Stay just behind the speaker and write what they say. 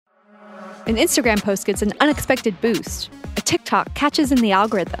An Instagram post gets an unexpected boost. A TikTok catches in the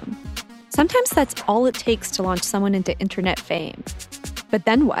algorithm. Sometimes that's all it takes to launch someone into internet fame. But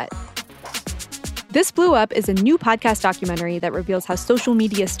then what? This Blew Up is a new podcast documentary that reveals how social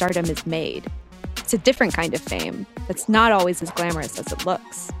media stardom is made. It's a different kind of fame that's not always as glamorous as it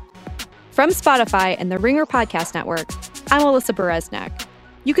looks. From Spotify and the Ringer Podcast Network, I'm Alyssa Bereznek.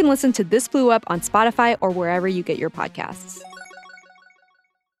 You can listen to This Blew Up on Spotify or wherever you get your podcasts.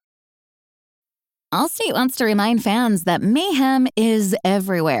 Allstate wants to remind fans that mayhem is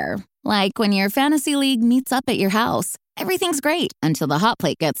everywhere. Like when your fantasy league meets up at your house. Everything's great until the hot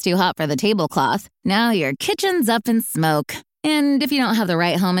plate gets too hot for the tablecloth. Now your kitchen's up in smoke. And if you don't have the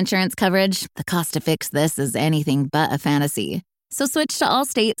right home insurance coverage, the cost to fix this is anything but a fantasy. So switch to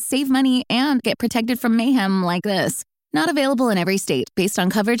Allstate, save money, and get protected from mayhem like this. Not available in every state based on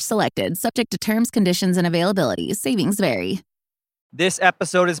coverage selected, subject to terms, conditions, and availability. Savings vary. This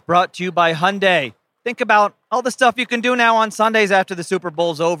episode is brought to you by Hyundai. Think about all the stuff you can do now on Sundays after the Super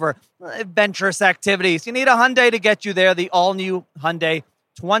Bowl's over. Adventurous activities. You need a Hyundai to get you there. The all-new Hyundai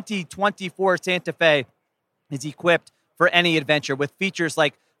 2024 Santa Fe is equipped for any adventure with features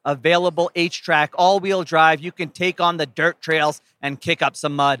like available H-Track, all-wheel drive. You can take on the dirt trails and kick up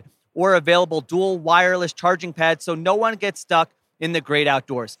some mud. Or available dual wireless charging pads so no one gets stuck in the great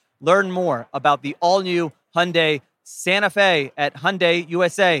outdoors. Learn more about the all-new Hyundai Santa Fe at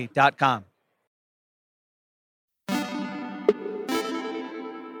HyundaiUSA.com.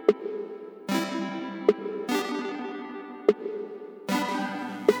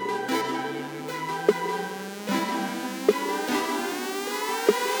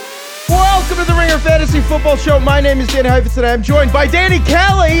 Welcome to the Ringer Fantasy Football Show. My name is Dan Heifetz, and I'm joined by Danny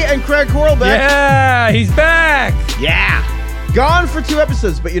Kelly and Craig Horlbeck. Yeah, he's back. Yeah. Gone for 2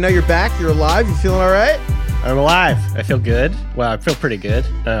 episodes, but you know you're back. You're alive. You feeling all right? I'm alive. I feel good. Well, I feel pretty good.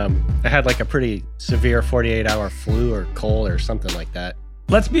 I had like a pretty severe 48-hour flu or cold or something like that.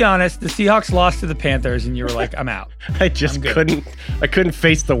 Let's be honest. The Seahawks lost to the Panthers, and you were like, "I'm out." I just couldn't. I couldn't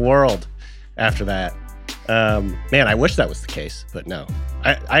face the world after that. Man, I wish that was the case, but no.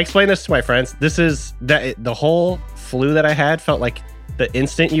 I explained this to my friends. This is the whole flu that I had felt like the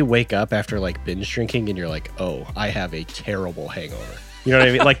instant you wake up after like binge drinking and you're like, oh, I have a terrible hangover. You know what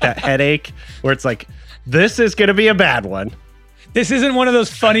I mean? Like that headache where it's like, this is going to be a bad one. This isn't one of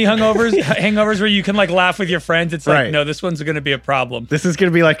those funny hangovers where you can like laugh with your friends. It's like, right. No, this one's going to be a problem. This is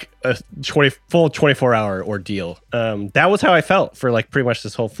going to be like a full 24-hour ordeal. That was how I felt for like pretty much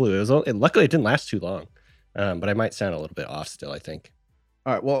this whole flu. Luckily, it didn't last too long. But I might sound a little bit off still, I think.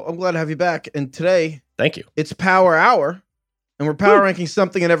 All right. Well, I'm glad to have you back. And today, thank you. It's Power Hour, and we're power ranking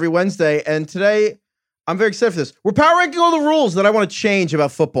something in every Wednesday. And today, I'm very excited for this. We're power ranking all the rules that I want to change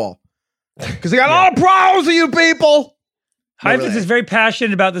about football because I got a lot of problems with you people. Heifetz is very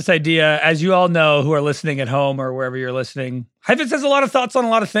passionate about this idea, as you all know who are listening at home or wherever you're listening. Heifetz has a lot of thoughts on a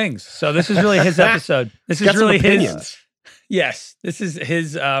lot of things. So this is really his episode. This is really his. Yes, this is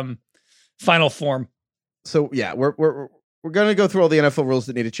his final form. So yeah, we're going to go through all the NFL rules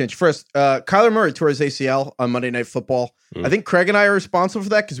that need to change. First, Kyler Murray tore his ACL on Monday Night Football. I think Craig and I are responsible for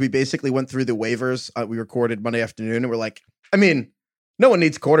that because we basically went through the waivers. We recorded Monday afternoon, and we're like, I mean, no one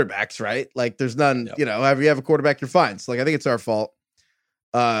needs quarterbacks, right? Like, there's none. Yep. You know, if you have a quarterback, you're fine. So, like, I think it's our fault.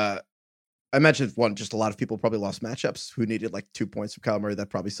 I mentioned just a lot of people probably lost matchups who needed like 2 points from Kyler Murray.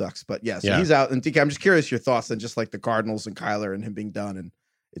 That probably sucks. But yeah, so he's out. And DK, I'm just curious your thoughts on just like the Cardinals and Kyler and him being done. And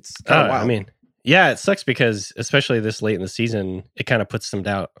it's kind of wild. I mean, yeah, it sucks because especially this late in the season, it kind of puts some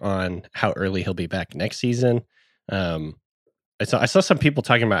doubt on how early he'll be back next season. I saw some people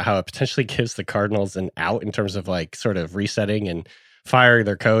talking about how it potentially gives the Cardinals an out in terms of like sort of resetting and firing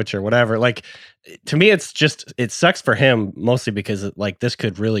their coach or whatever. Like, to me, it sucks for him mostly because like this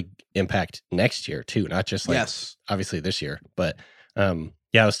could really impact next year too, not just like obviously this year. But yeah,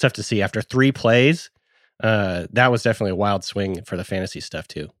 it was tough to see after 3 plays. That was definitely a wild swing for the fantasy stuff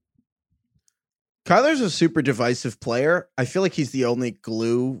too. Kyler's a super divisive player. I feel like he's the only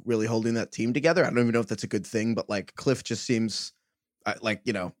glue really holding that team together. I don't even know if that's a good thing, but like Cliff just seems like,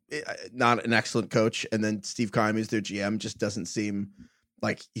 you know, not an excellent coach. And then Steve Keim, who's their GM, just doesn't seem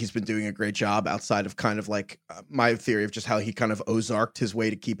like he's been doing a great job outside of kind of like my theory of just how he kind of Ozarked his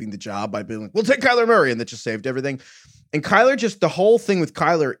way to keeping the job by being like, we'll take Kyler Murray. And that just saved everything. And Kyler, just the whole thing with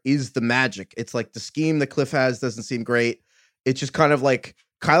Kyler is the magic. It's like the scheme that Cliff has doesn't seem great. It's just kind of like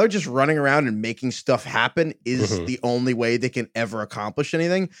Kyler just running around and making stuff happen is the only way they can ever accomplish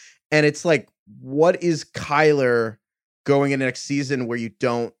anything. And it's like, what is Kyler going into next season where you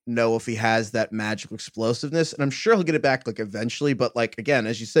don't know if he has that magical explosiveness? And I'm sure he'll get it back like eventually. But like, again,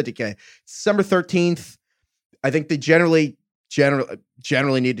 as you said, DK, December 13th, I think they generally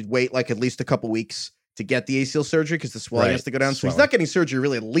generally need to wait like at least a couple weeks to get the ACL surgery because the swelling has to go down. So he's not getting surgery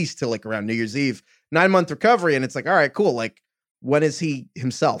really at least till like around New Year's Eve, 9-month recovery. And it's like, all right, cool. Like when is he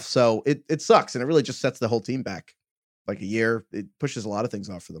himself? So it sucks. And it really just sets the whole team back like a year. It pushes a lot of things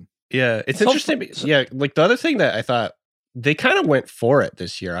off for them. Yeah. It's interesting. Yeah. Like the other thing that I thought they kind of went for it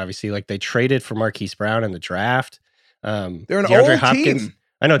this year, obviously, like they traded for Marquise Brown in the draft. They're an old team.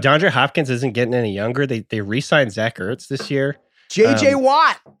 I know DeAndre Hopkins isn't getting any younger. They re-signed Zach Ertz this year. JJ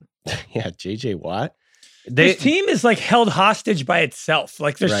Watt. Yeah. JJ Watt. This team is like held hostage by itself.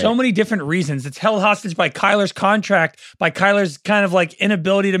 Like there's so many different reasons. It's held hostage by Kyler's contract, by Kyler's kind of like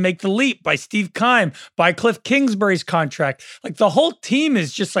inability to make the leap, by Steve Keim, by Cliff Kingsbury's contract. Like the whole team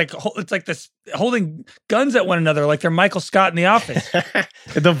is just like, it's like this holding guns at one another. Like they're Michael Scott in The Office.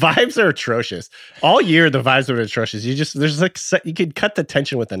 The vibes are atrocious. All year, the vibes are atrocious. You could cut the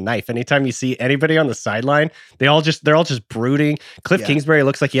tension with a knife. Anytime you see anybody on the sideline, they're all just brooding. Cliff Kingsbury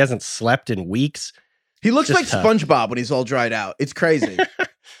looks like he hasn't slept in weeks. He looks like SpongeBob when he's all dried out. It's crazy.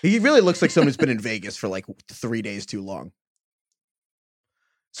 He really looks like someone who's been in Vegas for like 3 days too long.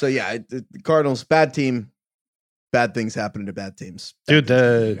 So yeah, the Cardinals, bad team. Bad things happen to bad teams. Dude,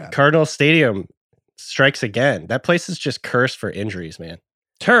 the Cardinals Stadium strikes again. That place is just cursed for injuries, man.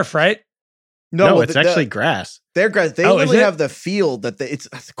 Turf, right? No, it's actually grass. They're grass. They literally have the field that it's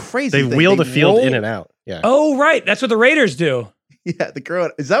crazy. They wheel the field in and out. Yeah. Oh, right. That's what the Raiders do. Yeah, they grow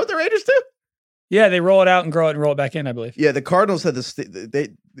it. Is that what the Raiders do? Yeah, they roll it out and grow it and roll it back in, I believe. Yeah, the Cardinals had this.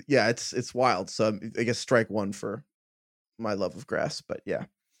 It's wild. So I guess strike one for my love of grass. But yeah,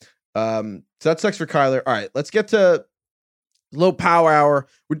 so that sucks for Kyler. All right, let's get to low power hour.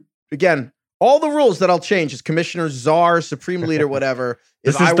 Again, all the rules that I'll change is commissioner, czar, supreme leader, whatever.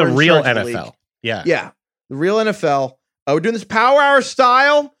 This is the real NFL. Yeah, the real NFL. We're doing this power hour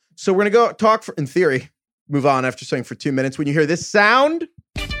style. So we're gonna go talk in theory. Move on after saying for 2 minutes. When you hear this sound.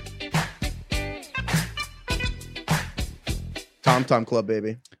 Tom Club,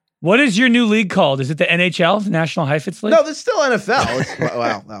 baby. What is your new league called? Is it the NHL, the National Heifetz League? No, this is still NFL.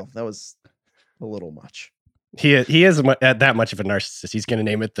 Wow, that was a little much. He is that much of a narcissist. He's going to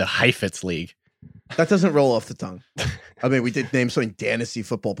name it the Heifetz League. That doesn't roll off the tongue. I mean, we did name something Fantasy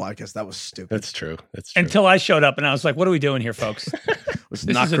Football Podcast. That was stupid. That's true. Until I showed up and I was like, what are we doing here, folks? It was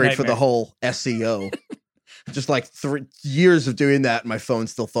not great for the whole SEO. Just like 3 years of doing that, my phone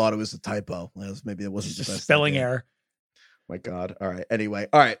still thought it was a typo. Maybe it wasn't just the best spelling idea. error. My God. All right. Anyway.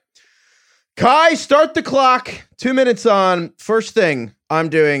 All right. Kai, start the clock. 2 minutes on. First thing I'm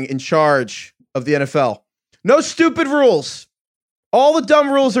doing in charge of the NFL. No stupid rules. All the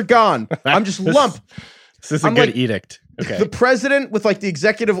dumb rules are gone. I'm just lump. This is a good edict. Okay. The president with like the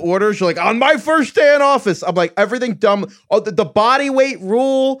executive orders, you're like, on my first day in office, I'm like, everything dumb. Oh, the body weight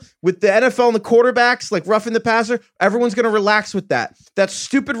rule with the NFL and the quarterbacks, like roughing the passer, everyone's going to relax with that. That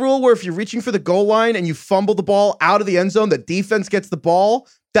stupid rule where if you're reaching for the goal line and you fumble the ball out of the end zone, the defense gets the ball,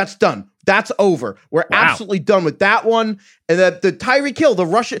 that's done. That's over. We're absolutely done with that one. And the Tyreek Hill, the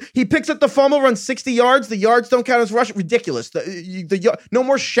rush, he picks up the fumble, runs 60 yards. The yards don't count as rush. Ridiculous. No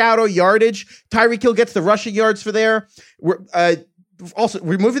more shadow yardage. Tyreek Hill gets the rushing yards for there. We're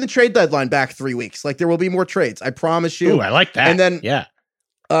moving the trade deadline back 3 weeks. Like there will be more trades. I promise you. Ooh, I like that. And then,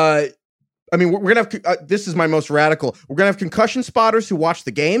 I mean, we're going to have, this is my most radical. We're going to have concussion spotters who watch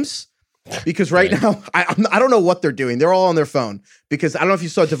the games. Because right now, I don't know what they're doing. They're all on their phone. Because I don't know if you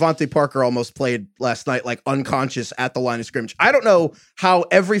saw Devontae Parker almost played last night, like unconscious at the line of scrimmage. I don't know how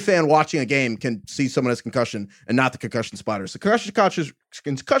every fan watching a game can see someone has concussion and not the concussion spotters. The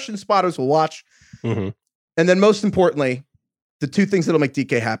concussion spotters will watch. Mm-hmm. And then most importantly, the two things that'll make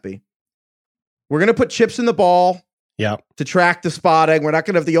DK happy. We're going to put chips in the ball. Yeah. To track the spotting. We're not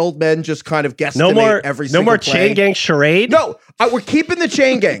going to have the old men just kind of guesstimate every single play. chain gang charade? No, we're keeping the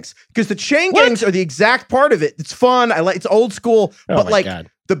chain gangs because the chain gangs are the exact part of it. It's fun. It's old school. But like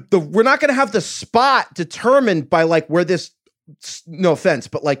we're not going to have the spot determined by like where this, no offense,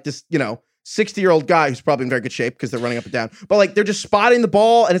 but like this, 60-year-old guy who's probably in very good shape because they're running up and down. But like they're just spotting the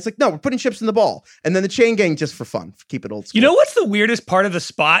ball and it's like, no, we're putting chips in the ball. And then the chain gang just for fun. Keep it old school. You know what's the weirdest part of the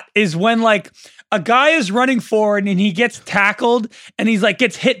spot is when like a guy is running forward and he gets tackled and he's like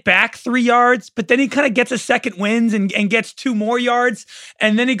gets hit back 3 yards, but then he kind of gets a second wins and gets 2 more yards.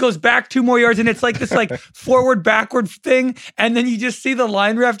 And then he goes back 2 more yards and it's like this like forward backward thing. And then you just see the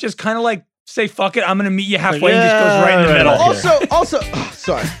line ref just kind of like say, fuck it, I'm going to meet you halfway and just goes right in the middle. Also,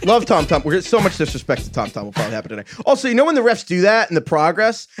 sorry. Love Tom. We're getting so much disrespect to Tom will probably happen today. Also, when the refs do that in the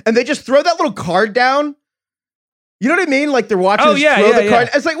progress and they just throw that little card down? You know what I mean? Like they're watching throw the card.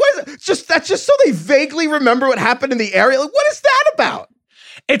 It's like, what is it? That's just so they vaguely remember what happened in the area. Like, what is that about?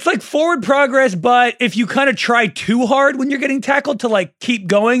 It's like forward progress, but if you kind of try too hard when you're getting tackled to like keep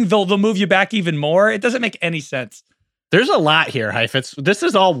going, they'll move you back even more. It doesn't make any sense. There's a lot here, Heifetz. This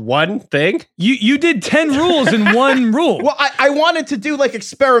is all one thing. You did 10 rules in one rule. Well, I wanted to do like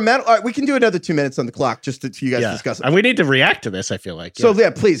experimental. All right, we can do another 2 minutes on the clock just to you guys discuss it. And we need to react to this, I feel like. So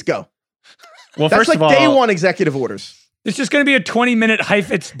please go. Well, that's first like of all, day one executive orders. It's just going to be a 20-minute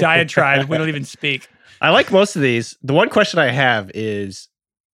Heifetz diatribe. We don't even speak. I like most of these. The one question I have is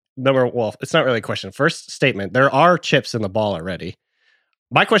it's not really a question. First statement, there are chips in the ball already.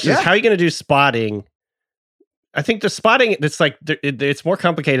 My question is, how are you going to do spotting? I think the spotting, it's more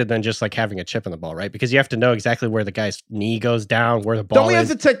complicated than just like having a chip in the ball, right? Because you have to know exactly where the guy's knee goes down, where the ball is. Don't we have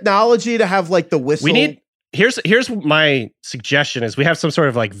the technology to have like the whistle? Here's my suggestion is we have some sort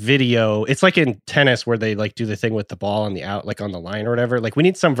of like video. It's like in tennis where they like do the thing with the ball on the out, like on the line or whatever. Like we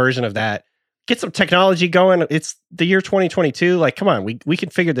need some version of that. Get some technology going. It's the year 2022. Like, come on, we can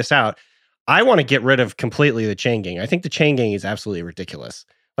figure this out. I want to get rid of completely the chain gang. I think the chain gang is absolutely ridiculous.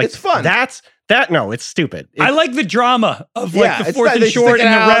 Like, it's fun. No, it's stupid. I like the drama of like the fourth and they short,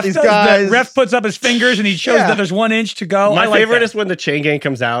 and the ref puts up his fingers and he shows that there's 1 inch to go. My favorite is when the chain gang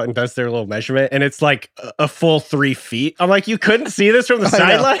comes out and does their little measurement, and it's like a full 3 feet. I'm like, you couldn't see this from the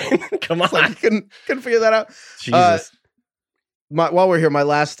sideline? Come on, like, couldn't figure that out. Jesus. While we're here, my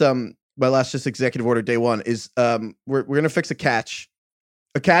last just executive order day one is we're gonna fix a catch.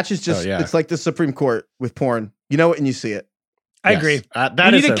 A catch is just it's like the Supreme Court with porn. You know it and you see it. I agree.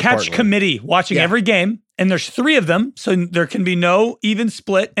 You need a catch committee watching every game, and there's 3 of them, so there can be no even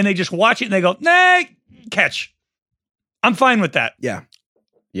split, and they just watch it and they go, nah, catch. I'm fine with that. Yeah.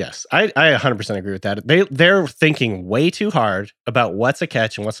 Yes, I 100% agree with that. They're thinking way too hard about what's a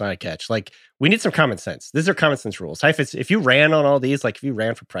catch and what's not a catch. Like, we need some common sense. These are common sense rules. If you ran on all these, like if you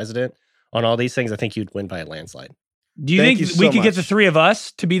ran for president on all these things, I think you'd win by a landslide. Do you think we could get the 3 of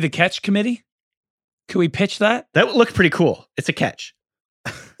us to be the catch committee? Could we pitch that? That would look pretty cool. It's a catch.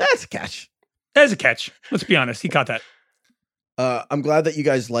 That's a catch. That is a catch. Let's be honest. He caught that. I'm glad that you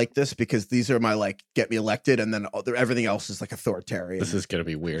guys like this because these are my like get me elected, and then everything else is like authoritarian. This is gonna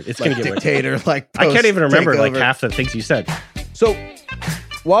be weird. It's like gonna get dictator. Like I can't even remember like half the things you said. So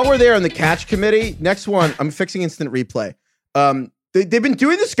while we're there on the catch committee, next one I'm fixing instant replay. They've been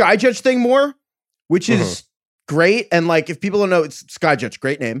doing the Sky Judge thing more, which is great. And like if people don't know, it's Sky Judge,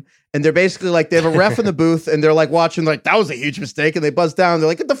 great name. And they're basically like they have a ref in the booth, and they're like watching like that was a huge mistake, and they buzz down. They're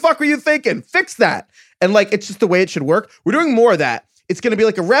like, "What the fuck were you thinking? Fix that!" And like it's just the way it should work. We're doing more of that. It's going to be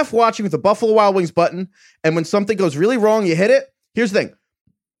like a ref watching with a Buffalo Wild Wings button, and when something goes really wrong, you hit it. Here's the thing: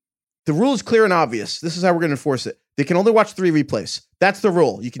 the rule is clear and obvious. This is how we're going to enforce it. They can only watch 3 replays. That's the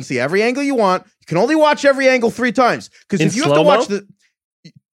rule. You can see every angle you want. You can only watch every angle 3 times because if you have to watch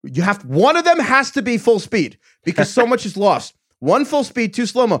one of them has to be full speed because so much is lost. 1 full speed, 2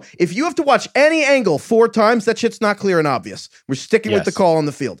 slow-mo. If you have to watch any angle 4 times, that shit's not clear and obvious. We're sticking with the call on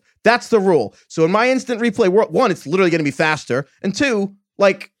the field. That's the rule. So in my instant replay world, 1, it's literally going to be faster. And 2,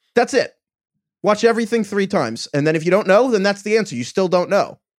 like, that's it. Watch everything 3 times. And then if you don't know, then that's the answer. You still don't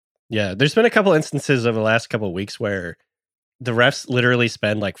know. Yeah, there's been a couple instances over the last couple of weeks where the refs literally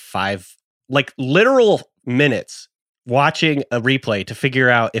spend like 5, like literal minutes watching a replay to figure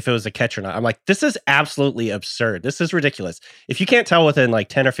out if it was a catch or not. I'm like, this is absolutely absurd. This is ridiculous. If you can't tell within like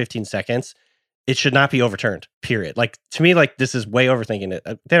 10 or 15 seconds, it should not be overturned, period. Like, to me, like, this is way overthinking it.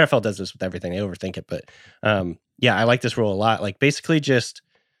 The NFL does this with everything. They overthink it. But yeah, I like this rule a lot. Like, basically just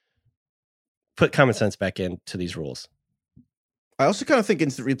put common sense back into these rules. I also kind of think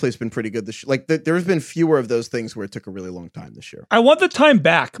instant replay has been pretty good this year. Like, there's been fewer of those things where it took a really long time this year. I want the time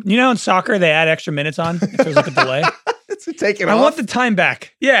back. You know, in soccer, they add extra minutes on if there's like a delay. It's taking I want the time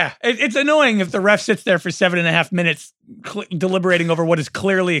back. Yeah. It's annoying if the ref sits there for 7.5 minutes deliberating over what is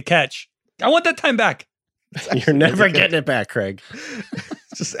clearly a catch. I want that time back. You're never getting it back, Craig.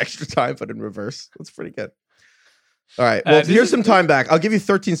 Just extra time, but in reverse. That's pretty good. All right. Well, here's some time back. I'll give you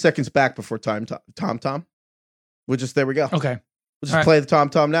 13 seconds back before Tom. We'll just, there we go. Okay. We'll just play the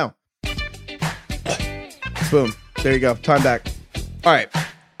Tom now. Boom. There you go. Time back. All right.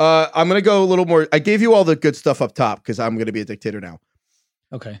 I'm going to go a little more. I gave you all the good stuff up top because I'm going to be a dictator now.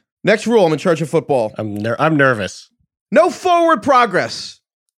 Okay. Next rule. I'm in charge of football. I'm nervous. No forward progress.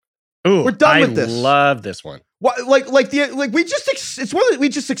 Ooh, we're done with this. I love this one. We just it's one that we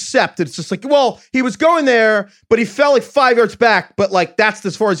just accept. It's just like, well, he was going there, but he fell like 5 yards back. But like that's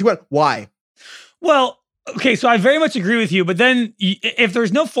as far as he went. Why? Well, okay, so I very much agree with you. But then if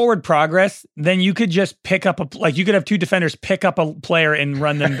there's no forward progress, then you could just pick up you could have 2 defenders pick up a player and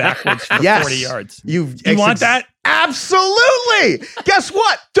run them backwards for 40 yards. You want that? Absolutely. Guess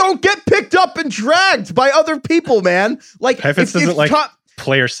what? Don't get picked up and dragged by other people, man. Like Heifetz doesn't like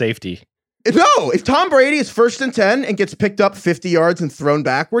player safety. No, if Tom Brady is 1st and 10 and gets picked up 50 yards and thrown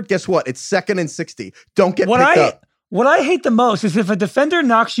backward, guess what? It's 2nd and 60. Don't get picked up. What I hate the most is if a defender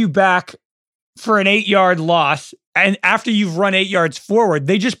knocks you back for an 8-yard loss, and after you've run 8 yards forward,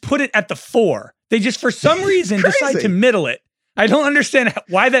 they just put it at the 4. They just, for some reason, decide to middle it. I don't understand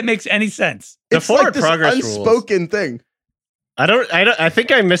why that makes any sense. It's like this unspoken thing. I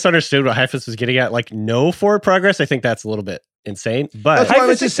think I misunderstood what Heifetz was getting at. Like, no forward progress. I think that's a little bit insane. But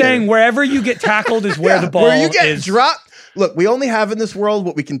Heifetz is saying wherever you get tackled is where the ball where you get dropped. Look, we only have in this world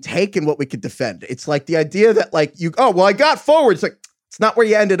what we can take and what we can defend. It's like the idea that like I got forward. It's like, it's not where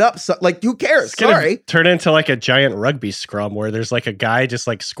you ended up. So, like, who cares? Sorry. Turn into like a giant rugby scrum where there's like a guy just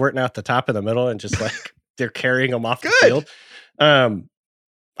like squirting out the top of the middle and just like they're carrying him off the field.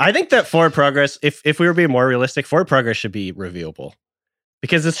 I think that forward progress, if we were being more realistic, forward progress should be reviewable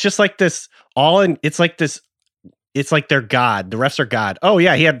because it's just like this it's like they're God. The refs are God. Oh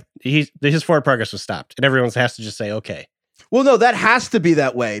yeah, his forward progress was stopped and everyone has to just say, okay. Well, no, that has to be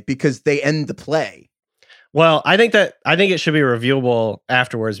that way because they end the play. Well, I think it should be reviewable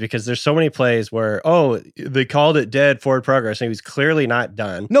afterwards because there's so many plays where, they called it dead forward progress and he was clearly not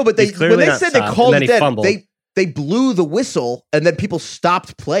done. No, but when they said they called it dead, they blew the whistle and then people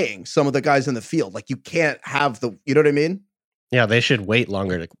stopped playing some of the guys in the field. Like you can't have you know what I mean? Yeah, they should wait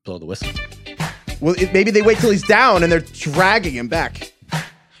longer to blow the whistle. Well, maybe they wait till he's down and they're dragging him back.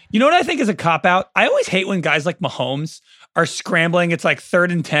 You know what I think is a cop-out? I always hate when guys like Mahomes are scrambling. It's like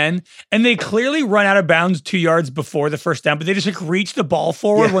 3rd and 10, and they clearly run out of bounds 2 yards before the first down, but they just like reach the ball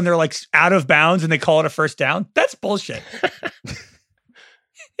forward when they're like out of bounds and they call it a first down. That's bullshit.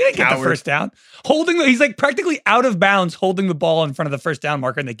 He didn't get the first down. He's like practically out of bounds holding the ball in front of the first down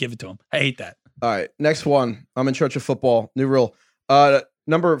marker and they give it to him. I hate that. All right, next one. I'm in charge of football. New rule.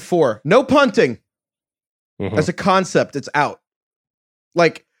 Number 4, no punting. As a concept, it's out.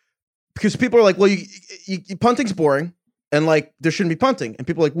 Like, because people are like, well, you punting's boring and like there shouldn't be punting. And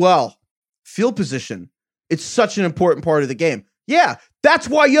people are like, well, field position, it's such an important part of the game. Yeah, that's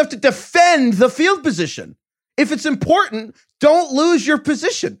why you have to defend the field position. If it's important, don't lose your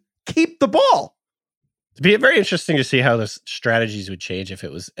position. Keep the ball. It'd be very interesting to see how the strategies would change if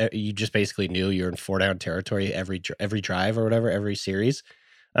it was you just basically knew you're in 4-down territory every drive or whatever, every series.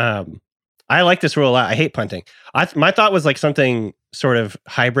 I like this rule a lot. I hate punting. My thought was like something sort of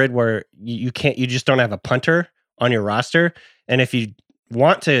hybrid where you just don't have a punter on your roster, and if you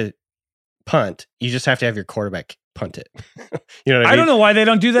want to punt, you just have to have your quarterback punt it. You know what I mean? I don't know why they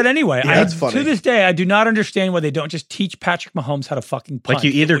don't do that anyway. Yeah, that's funny. To this day, I do not understand why they don't just teach Patrick Mahomes how to fucking punt. Like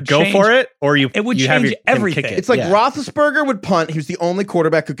you either go for it or it would change everything. Kick it. It's like Roethlisberger would punt. He was the only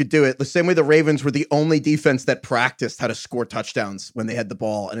quarterback who could do it. The same way the Ravens were the only defense that practiced how to score touchdowns when they had the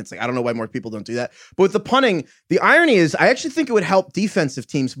ball. And it's like, I don't know why more people don't do that. But with the punting, the irony is I actually think it would help defensive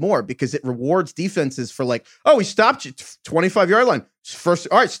teams more because it rewards defenses for like, oh, we stopped you 25-yard line. First,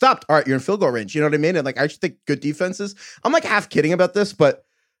 all right, stopped. All right, you're in field goal range. You know what I mean? And like, I actually think good defenses. I'm like half kidding about this, but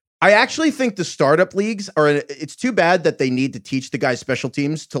I actually think the startup leagues it's too bad that they need to teach the guys special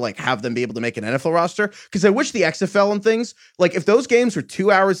teams to like have them be able to make an NFL roster. Cause I wish the XFL and things, like if those games were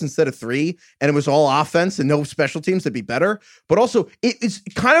 2 hours instead of 3 and it was all offense and no special teams, that'd be better. But also it's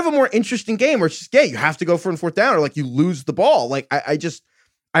kind of a more interesting game where it's just, you have to go for 4th down or like you lose the ball. Like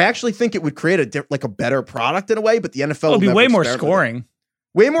I actually think it would create a better product in a way, but the NFL would be way more scoring.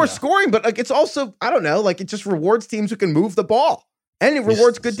 Way more scoring, but like it's also, I don't know, like it just rewards teams who can move the ball and it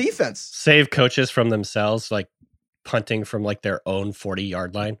rewards good defense. Save coaches from themselves, like punting from like their own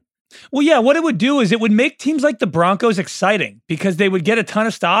 40-yard line. Well, yeah, what it would do is it would make teams like the Broncos exciting because they would get a ton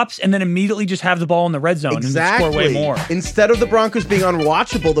of stops and then immediately just have the ball in the red zone and score way more. Instead of the Broncos being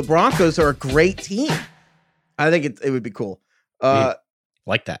unwatchable, the Broncos are a great team. I think it would be cool.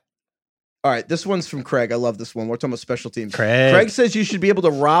 Like that. All right, this one's from Craig. I love this one. We're talking about special teams. Craig says you should be able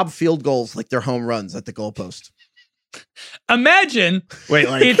to rob field goals like they're home runs at the goalpost. Imagine. Wait,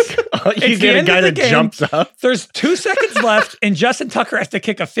 like you get a guy that jumps up. There's 2 seconds left, and Justin Tucker has to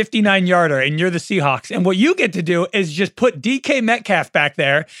kick a 59-yarder, and you're the Seahawks. And what you get to do is just put DK Metcalf back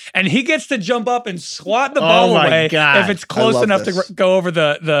there, and he gets to jump up and swat the ball away if it's close enough to go over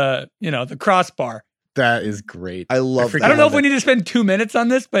the crossbar. That is great. I love that. I don't know if we need to spend 2 minutes on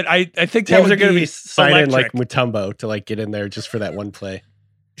this, but I think teams are going to be signing like Mutombo to like get in there just for that one play.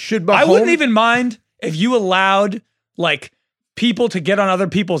 I wouldn't even mind if you allowed like people to get on other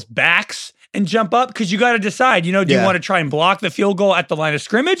people's backs and jump up because you got to decide, do you want to try and block the field goal at the line of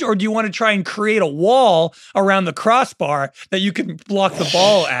scrimmage or do you want to try and create a wall around the crossbar that you can block the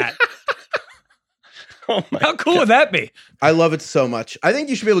ball at? How cool would that be? I love it so much. I think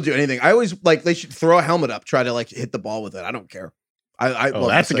you should be able to do anything. I always like they should throw a helmet up, try to like hit the ball with it. I don't care.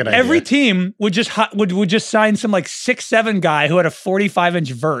 That's a good idea. Every team would just sign some like 6'7" guy who had a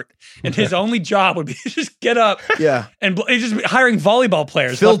 45-inch vert, and his only job would be to just get up. Yeah, and he's just hiring volleyball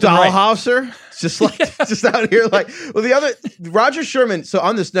players. Phil Dahlhauser, just out here like. Well, the other Roger Sherman. So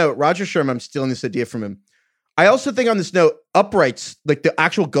on this note, Roger Sherman, I'm stealing this idea from him. I also think on this note, uprights, like the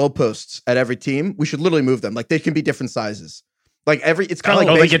actual goalposts at every team, we should literally move them. Like they can be different sizes. Like it's kind of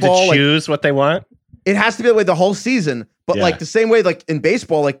like baseball. They get to choose what they want. It has to be that way the whole season. But like the same way, like in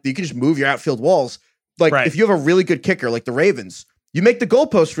baseball, like you can just move your outfield walls. Like if you have a really good kicker, like the Ravens, you make the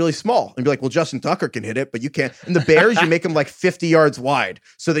goalpost really small and be like, well, Justin Tucker can hit it, but you can't. And the Bears, you make them like 50 yards wide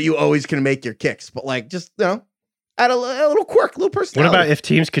so that you always can make your kicks. But like, just, add a little quirk, a little personality. What about if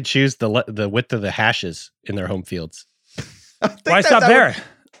teams could choose the width of the hashes in their home fields? Why stop there?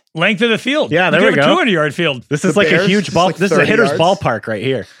 Length of the field. Yeah, there we go. 200-yard field. This is like Bears, a huge ball. Like this is a hitter's ballpark right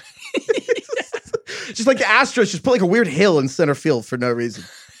here. Just like the Astros, just put like a weird hill in center field for no reason.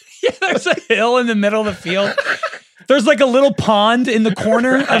 Yeah, there's a hill in the middle of the field. There's like a little pond in the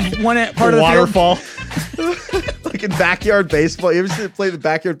corner of one part of the waterfall. Like in backyard baseball. You ever play the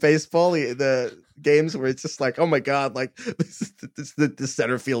backyard baseball, the games where it's just like, oh my God, like the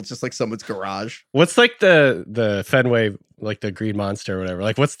center field's just like someone's garage. What's like the Fenway, like the Green Monster or whatever?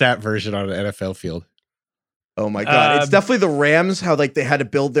 Like what's that version on an NFL field? Oh my God. It's definitely the Rams, how like they had to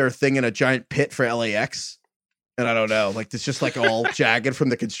build their thing in a giant pit for LAX. And I don't know, like it's just like all jagged from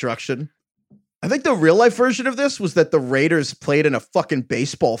the construction. I think the real life version of this was that the Raiders played in a fucking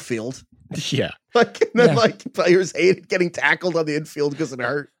baseball field. Yeah. Like, and then like players hated getting tackled on the infield because it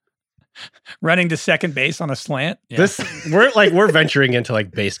hurt. Running to second base on a slant. Yeah. We're venturing into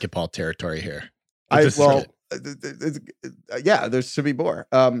like basketball territory here. Yeah, there should be more.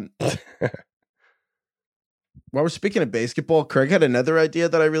 While we're speaking of basketball, Craig had another idea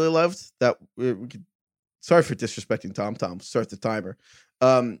that I really loved. That we could. Sorry for disrespecting Tom. Start the timer.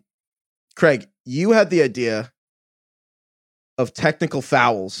 Craig, you had the idea of technical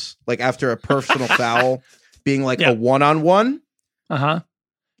fouls, like after a personal foul, being like a one-on-one.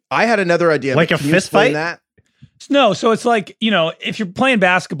 I had another idea, like a fist fight. That no, so it's like if you're playing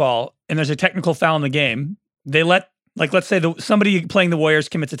basketball and there's a technical foul in the game, they let. Like, let's say somebody playing the Warriors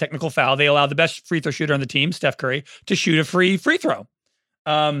commits a technical foul. They allow the best free throw shooter on the team, Steph Curry, to shoot a free throw.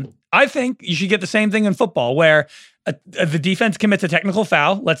 I think you should get the same thing in football where the defense commits a technical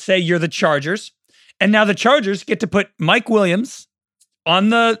foul. Let's say you're the Chargers. And now the Chargers get to put Mike Williams on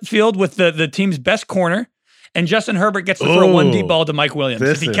the field with the team's best corner. And Justin Herbert gets to throw one deep ball to Mike Williams.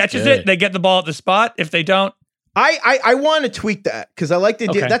 If he catches it, they get the ball at the spot. If they don't. I want to tweak that because I like the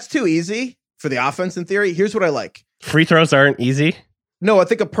idea. That's too easy for the offense in theory. Here's what I like. Free throws aren't easy? No, I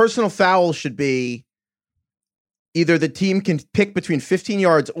think a personal foul should be either the team can pick between 15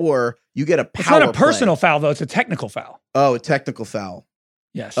 yards or you get a power play. It's not a personal foul, though. It's a technical foul. Oh, a technical foul.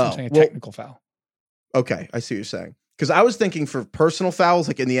 Yes, I'm saying a technical foul. Okay, I see what you're saying. Because I was thinking for personal fouls,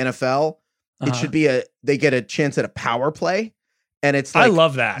 like in the NFL, it should be they get a chance at a power play. And it's like, I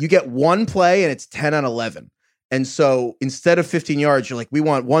love that. You get one play and it's 10 on 11. And so instead of 15 yards, you're like, we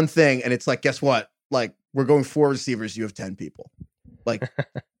want one thing. And it's like, guess what? Like, we're going 4 receivers. You have 10 people. Like,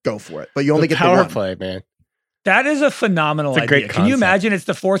 go for it. But you only get power the one. Play, man. That is a phenomenal idea. Great Can you imagine it's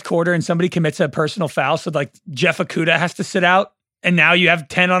the fourth quarter and somebody commits a personal foul? So like Jeff Okudah has to sit out and now you have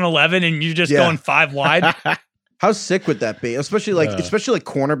 10 on 11 and you're just going 5 wide. How sick would that be? Especially like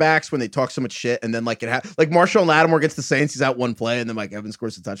cornerbacks when they talk so much shit and then like like Marshall Lattimore gets the Saints, he's out one play and then Mike Evans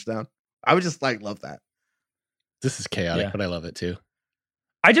scores a touchdown. I would just like love that. This is chaotic, but I love it too.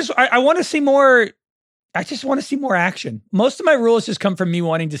 I want to see more. I just want to see more action. Most of my rules just come from me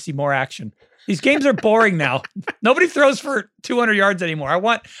wanting to see more action. These games are boring now. Nobody throws for 200 yards anymore. I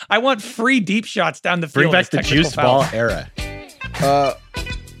want free deep shots down the field. Bring back the juice ball era.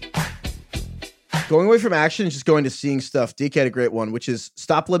 Going away from action and just going to seeing stuff. DK had a great one, which is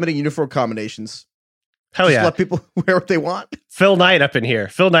stop limiting uniform combinations. Hell just yeah. Let people wear what they want. Phil Knight up in here.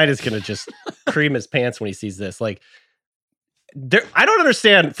 Phil Knight is going to just cream his pants when he sees this. Like, I don't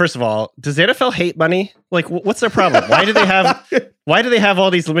understand. First of all, does the NFL hate money? Like, what's their problem? Why do they have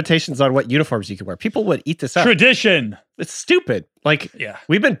all these limitations on what uniforms you can wear? People would eat this up. Tradition. It's stupid. Like,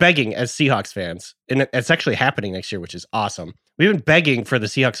 we've been begging as Seahawks fans, and it's actually happening next year, which is awesome. We've been begging for the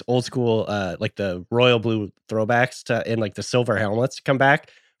Seahawks old school, like the royal blue throwbacks and like the silver helmets to come back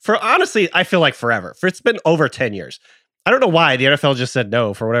for honestly, I feel like forever. It's been over 10 years. I don't know why the NFL just said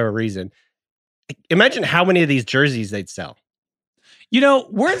no for whatever reason. Imagine how many of these jerseys they'd sell.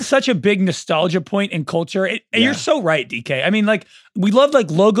 We're in such a big nostalgia point in culture. And you're so right, DK. I mean, like, we love like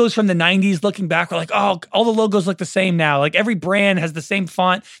logos from the 90s looking back. We're like, oh, all the logos look the same now. Like every brand has the same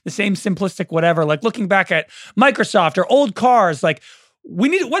font, the same simplistic whatever. Like looking back at Microsoft or old cars, like why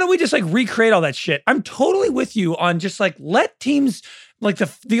don't we just like recreate all that shit? I'm totally with you on just like let teams, like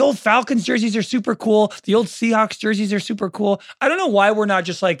the old Falcons jerseys are super cool. The old Seahawks jerseys are super cool. I don't know why we're not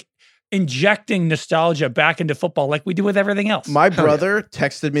just like injecting nostalgia back into football like we do with everything else. My brother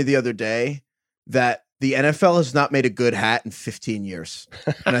texted me the other day that the NFL has not made a good hat in 15 years.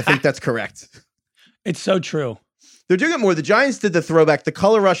 And I think that's correct. It's so true. They're doing it more. The Giants did the throwback. The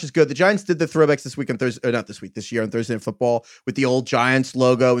color rush is good. The Giants did the throwbacks this week on Thursday, or not this week, this year on Thursday Night Football with the old Giants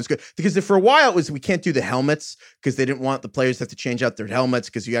logo. It was good because for a while it was we can't do the helmets because they didn't want the players to have to change out their helmets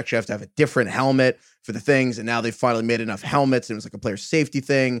because you actually have to have a different helmet for the things. And now they finally made enough helmets. And it was like a player safety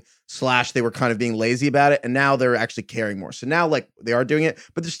thing / they were kind of being lazy about it. And now they're actually caring more. So now like they are doing it,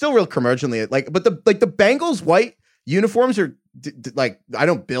 but they're still real curmudgeonly. But the Bengals white uniforms are like, I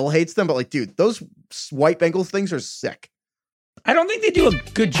know Bill hates them, but like, dude, those white Bengals things are sick. I don't think they do a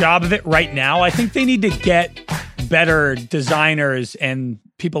good job of it right now. I think they need to get better designers and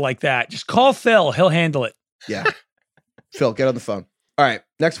people like that. Just call Phil. He'll handle it. Yeah. Phil, get on the phone. All right.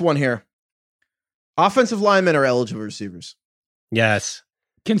 Next one here. Offensive linemen are eligible receivers. Yes.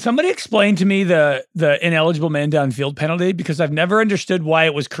 Can somebody explain to me the ineligible man downfield penalty? Because I've never understood why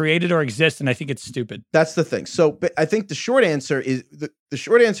it was created or exists, and I think it's stupid. That's the thing. So I think the short answer is the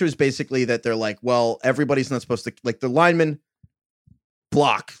short answer is basically that they're like, well, everybody's not supposed to, like the linemen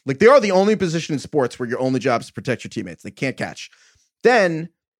block. Like they are the only position in sports where your only job is to protect your teammates. They can't catch. Then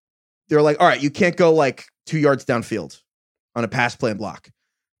they're like, all right, you can't go like 2 yards downfield on a pass play and block.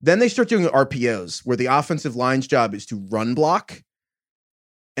 Then they start doing RPOs where the offensive line's job is to run block.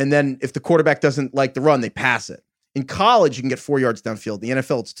 And then if the quarterback doesn't like the run, they pass it. In college, you can get 4 yards downfield. In the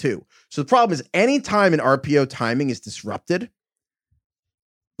NFL, it's 2. So the problem is anytime an RPO timing is disrupted,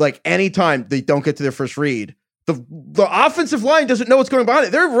 like anytime they don't get to their first read, the offensive line doesn't know what's going behind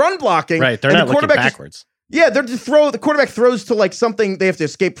it. They're run blocking. Right. They're not looking backwards. They're just the quarterback throws to like something. They have to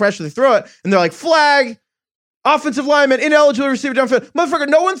escape pressure. They throw it and they're like, flag, offensive lineman, ineligible receiver downfield. Motherfucker,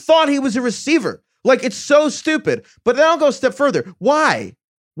 no one thought he was a receiver. Like, it's so stupid. But then I'll go a step further. Why?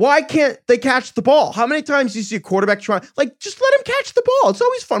 Why can't they catch the ball? How many times do you see a quarterback trying? Like, just let him catch the ball. It's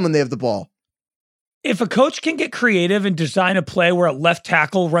always fun when they have the ball. If a coach can get creative and design a play where a left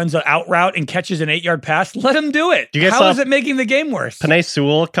tackle runs an out route and catches an 8-yard pass, let him do it. How is it making the game worse? Penei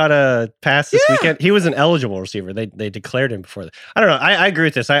Sewell caught a pass this weekend. He was an eligible receiver. They declared him before. I don't know. I agree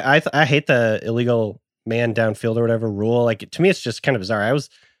with this. I hate the illegal man downfield or whatever rule. Like, to me, it's just kind of bizarre. I was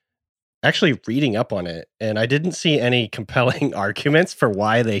actually reading up on it, and I didn't see any compelling arguments for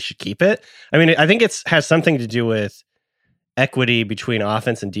why they should keep it. I mean, I think it has something to do with equity between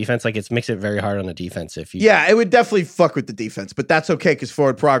offense and defense. Like, it makes it very hard on the defense if you... Yeah, it would definitely fuck with the defense, but that's okay because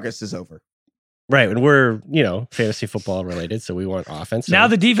forward progress is over. Right, and we're, fantasy football related, so we want offense. Now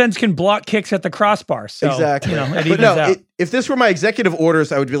the defense can block kicks at the crossbar. So, exactly. It evens out. If this were my executive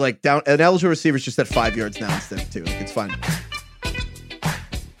orders, I would be like, an eligible receiver is just at 5 yards now instead of 2. Like, it's fine.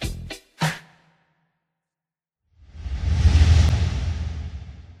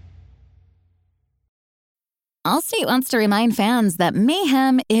 Allstate wants to remind fans that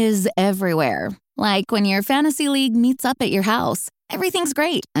mayhem is everywhere. Like when your fantasy league meets up at your house. Everything's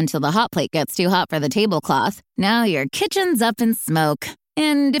great until the hot plate gets too hot for the tablecloth. Now your kitchen's up in smoke.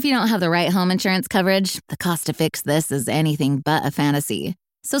 And if you don't have the right home insurance coverage, the cost to fix this is anything but a fantasy.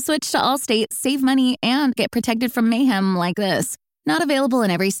 So switch to Allstate, save money, and get protected from mayhem like this. Not available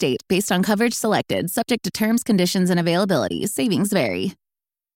in every state based on coverage selected, subject to terms, conditions, and availability. Savings vary.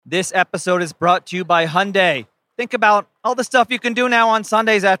 This episode is brought to you by Hyundai. Think about all the stuff you can do now on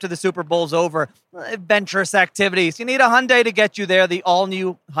Sundays after the Super Bowl's over. Adventurous activities. You need a Hyundai to get you there. The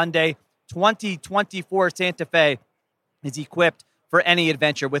all-new Hyundai 2024 Santa Fe is equipped for any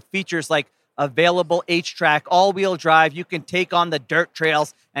adventure with features like available H-Track, all-wheel drive. You can take on the dirt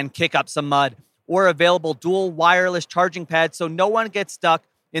trails and kick up some mud. Or available dual wireless charging pads so no one gets stuck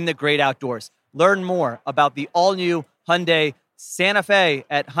in the great outdoors. Learn more about the all-new Hyundai Santa Fe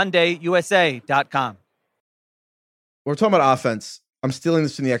at HyundaiUSA.com. We're talking about offense. I'm stealing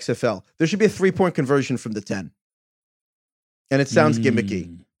this from the XFL. There should be a 3-point conversion from the 10. And it sounds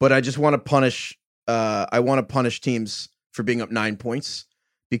gimmicky, but I just want to punish. I want to punish teams for being up 9 points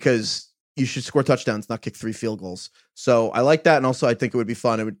because you should score touchdowns, not kick 3 field goals. So I like that, and also I think it would be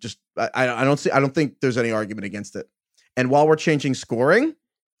fun. It would just. I don't think there's any argument against it. And while we're changing scoring,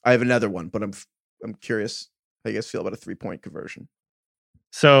 I have another one, but I'm curious how you guys feel about a 3-point conversion.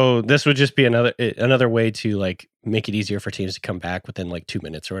 So this would just be another way to like make it easier for teams to come back within like 2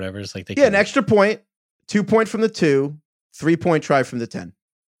 minutes or whatever. It's like an extra point, 2 point from the 2, 3 point try from the 10.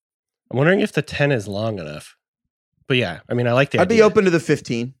 I'm wondering if the 10 is long enough. But yeah, I mean, I like the I'd idea. be open to the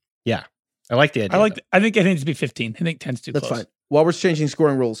 15. Yeah, I like the idea. I think it needs to be 15. I think 10's too That's close. fine. While we're changing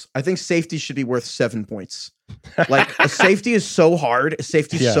scoring rules, I think safety should be worth 7 points. Like a safety is so hard. A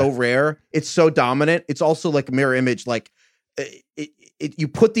safety is so rare. It's so dominant. It's also like a mirror image. Like you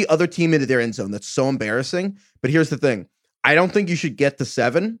put the other team into their end zone. That's so embarrassing. But here's the thing. I don't think you should get the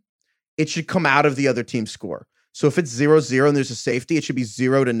 7. It should come out of the other team's score. So if it's 0-0 and there's a safety, it should be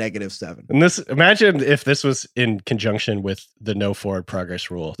 0 to -7. And imagine if this was in conjunction with the no forward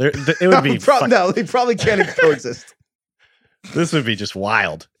progress rule. It would be no, they probably can't coexist. This would be just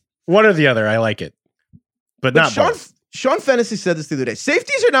wild. One or the other, I like it, but not both. Sean Fennessy said this the other day.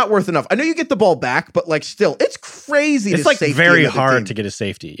 Safeties are not worth enough. I know you get the ball back, but like still, it's crazy. It's like very hard to get a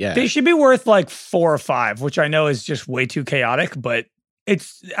safety. Yeah, they should be worth like 4 or 5, which I know is just way too chaotic. But I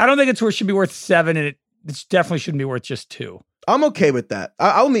don't think it should be worth 7, and it definitely shouldn't be worth just 2. I'm okay with that.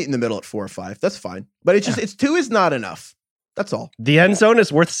 I'll meet in the middle at 4 or 5. That's fine. But it's 2 is not enough. That's all. The end zone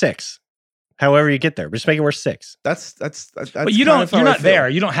is worth 6. However you get there, just make it worth 6. That's but you're not there.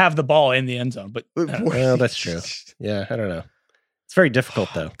 You don't have the ball in the end zone. But well, that's true. Yeah, I don't know. It's very difficult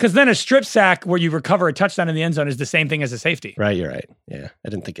though. Because then a strip sack where you recover a touchdown in the end zone is the same thing as a safety. Right, you're right. Yeah, I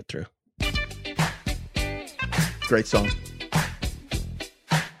didn't think it through. Great song.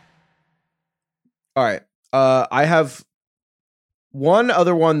 All right. I have one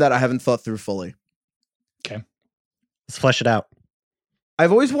other one that I haven't thought through fully. Okay. Let's flesh it out.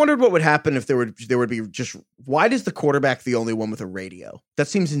 I've always wondered what would happen if there would be just, why is the quarterback the only one with a radio? That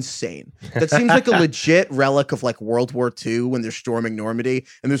seems insane. That seems like a legit relic of like World War II when they're storming Normandy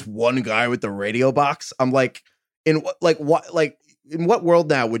and there's one guy with the radio box. I'm like, in what world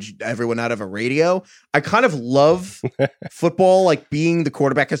now would everyone not have a radio? I kind of love football, like being the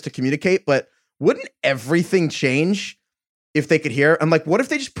quarterback has to communicate, but wouldn't everything change if they could hear? I'm like, what if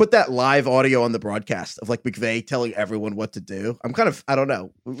they just put that live audio on the broadcast of like McVay telling everyone what to do? I don't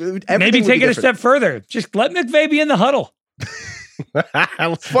know. Maybe take it a step further. Just let McVay be in the huddle.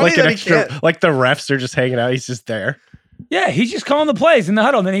 Funny that like the refs are just hanging out. He's just there. Yeah, he's just calling the plays in the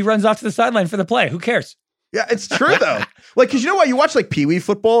huddle, and then he runs off to the sideline for the play. Who cares? Yeah, it's true though. Like, because you know what? You watch like Pee Wee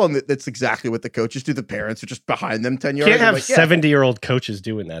football, and that's exactly what the coaches do. The parents are just behind them 10 yards. Can't have 70-year-old coaches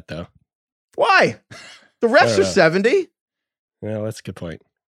doing that though. Why? The refs are 70. Yeah, that's a good point.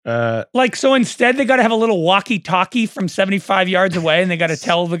 So instead they got to have a little walkie-talkie from 75 yards away, and they got to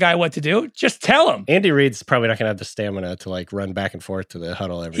tell the guy what to do. Just tell him. Andy Reid's probably not going to have the stamina to like run back and forth to the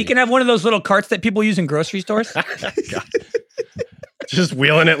huddle every. He can have one of those little carts that people use in grocery stores. Just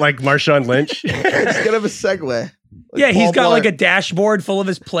wheeling it like Marshawn Lynch. It's gonna have a segue. Like yeah, he's got like a dashboard full of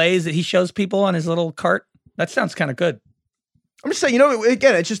his plays that he shows people on his little cart. That sounds kind of good. I'm just saying,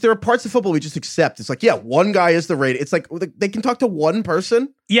 again, it's just there are parts of football we just accept. It's like, yeah, one guy is the radio. It's like they can talk to one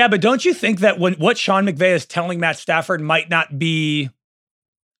person. Yeah, but don't you think that what Sean McVay is telling Matt Stafford might not be,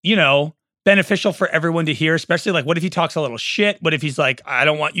 beneficial for everyone to hear? Especially like, what if he talks a little shit? What if he's like, I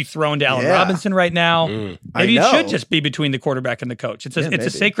don't want you thrown to Allen Robinson right now? Maybe it should just be between the quarterback and the coach. It's a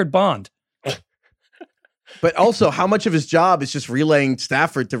sacred bond. But also, how much of his job is just relaying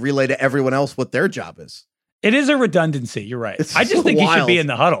Stafford to relay to everyone else what their job is? It is a redundancy. You're right. It's I just so think he should be in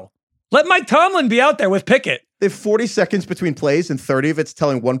the huddle. Let Mike Tomlin be out there with Pickett. They have 40 seconds between plays, and 30 of it's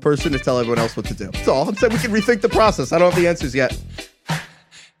telling one person to tell everyone else what to do. That's all. I'm saying we can rethink the process. I don't have the answers yet.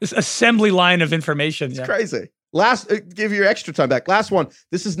 This assembly line of information. It's crazy. Give your extra time back. Last one.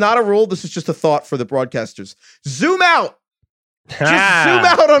 This is not a rule. This is just a thought for the broadcasters. Zoom out. Just zoom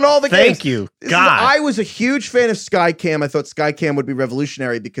out on all the games. Thank you. I was a huge fan of Skycam. I thought Skycam would be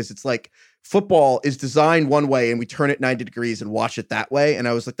revolutionary because it's like football is designed one way and we turn it 90 degrees and watch it that way. And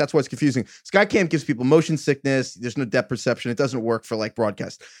I was like, that's why it's confusing. Skycam gives people motion sickness. There's no depth perception. It doesn't work for like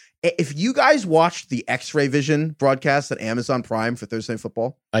broadcast. If you guys watched the X-Ray Vision broadcast at Amazon Prime for Thursday Night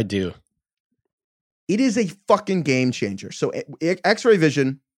Football, I do. It is a fucking game changer. So X-Ray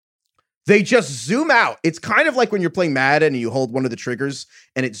Vision, they just zoom out. It's kind of like when you're playing Madden and you hold one of the triggers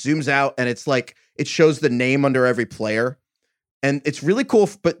and it zooms out and it's like, it shows the name under every player. And it's really cool.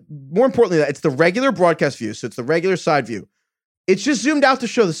 But more importantly, it's the regular broadcast view. So it's the regular side view. It's just zoomed out to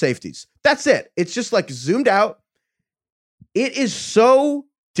show the safeties. That's it. It's just like zoomed out. It is so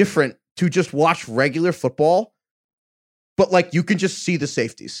different to just watch regular football, but like you can just see the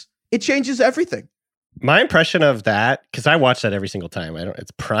safeties. It changes everything. My impression of that, because I watch that every single time.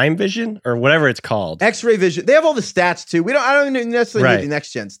 It's Prime Vision or whatever it's called. X-Ray Vision. They have all the stats too. I don't necessarily need the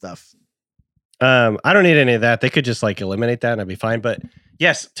next gen stuff. I don't need any of that. They could just like eliminate that and I'd be fine. But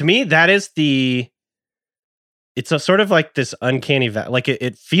Yes, to me, that is it's a sort of like this uncanny, like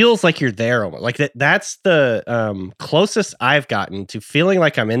it feels like you're there almost. Like that's the closest I've gotten to feeling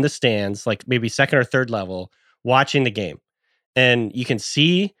like I'm in the stands, like maybe second or third level, watching the game. And you can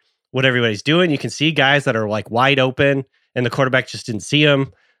see what everybody's doing. You can see guys that are like wide open and the quarterback just didn't see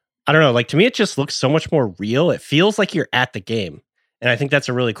them. I don't know. Like to me, it just looks so much more real. It feels like you're at the game. And I think that's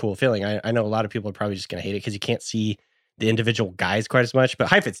a really cool feeling. I know a lot of people are probably just going to hate it because you can't see the individual guys quite as much. But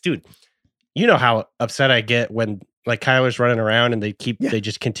Heifetz, dude, you know how upset I get when like Kyler's running around and they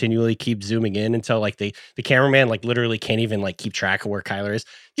just continually keep zooming in until like the cameraman like literally can't even like keep track of where Kyler is.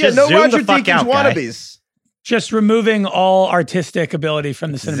 Just no zoom Roger the fuck Deakins out, guy. wannabes. Just removing all artistic ability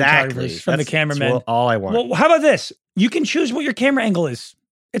from the cinematographers, Exactly. from the cameramen. That's all I want. Well, how about this? You can choose what your camera angle is.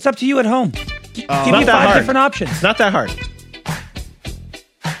 It's up to you at home. Give you Not that 5 hard. different options. It's not that hard.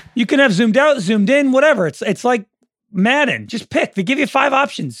 You can have zoomed out, zoomed in, whatever. It's like Madden. Just pick. They give you 5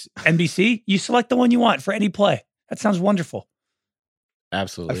 options. NBC, you select the one you want for any play. That sounds wonderful.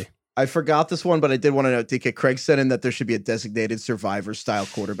 Absolutely. I forgot this one, but I did want to note, DK, Craig said in that there should be a designated survivor-style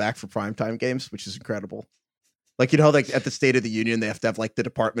quarterback for primetime games, which is incredible. Like, you know, like at the State of the Union, they have to have like the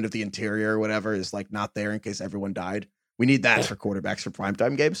Department of the Interior or whatever is like not there in case everyone died. We need that for quarterbacks for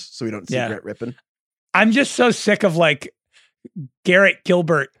primetime games so we don't see Brett Rippon. I'm just so sick of like Garrett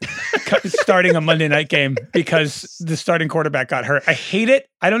Gilbert starting a Monday night game because the starting quarterback got hurt. I hate it.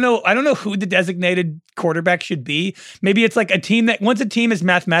 I don't know who the designated quarterback should be. Maybe it's like a team that once a team is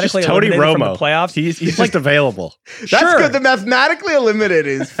mathematically Just Tony eliminated Romo. from the playoffs. He's like, just available. That's good. The mathematically eliminated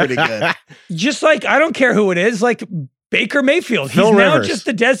is pretty good. Just like, I don't care who it is. Like Baker Mayfield. Phil He's now Rivers. just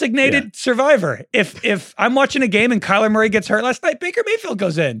the designated survivor. If I'm watching a game and Kyler Murray gets hurt last night, Baker Mayfield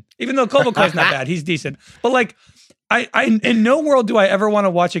goes in. Even though Colt McCoy's not bad. He's decent. But like, I in no world do I ever want to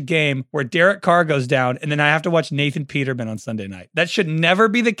watch a game where Derek Carr goes down and then I have to watch Nathan Peterman on Sunday night. That should never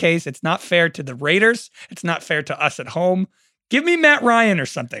be the case. It's not fair to the Raiders. It's not fair to us at home. Give me Matt Ryan or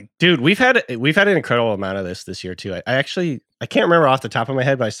something. Dude, we've had an incredible amount of this year too. I can't remember off the top of my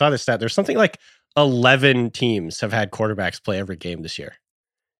head, but I saw this stat. There's something like 11 teams have had quarterbacks play every game this year.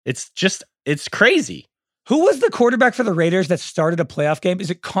 It's crazy. Who was the quarterback for the Raiders that started a playoff game? Is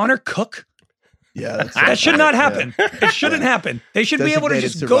it Connor Cook? Yeah. That should not happen. It shouldn't happen. They should be able to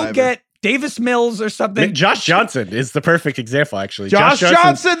just go get Davis Mills or something. Josh Johnson is the perfect example, actually. Josh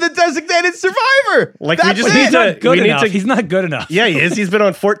Johnson, the designated survivor. Like He's not good enough. He's not good enough. Yeah, he is. He's been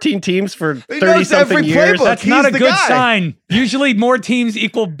on 14 teams for 30-something years. That's not a good sign. Usually more teams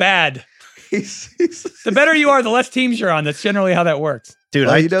equal bad. The better you are, the less teams you're on. That's generally how that works. Dude,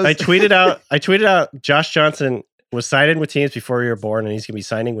 I tweeted out Josh Johnson was signing with teams before you were born, and he's going to be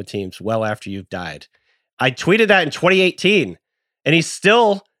signing with teams well after you've died. I tweeted that in 2018, and he's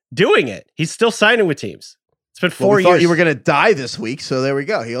still doing it. He's still signing with teams. It's been 4 years. Thought you were going to die this week, so there we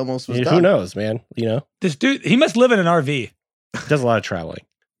go. He almost was done. Who knows, man? You know? This dude, he must live in an RV. Does a lot of traveling.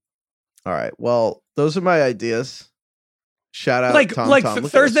 All right. Well, those are my ideas. Shout out like Tom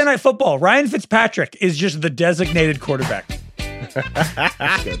Thursday Night Football. Ryan Fitzpatrick is just the designated quarterback.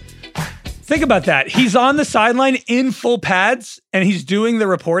 That's good. Think about that. He's on the sideline in full pads and he's doing the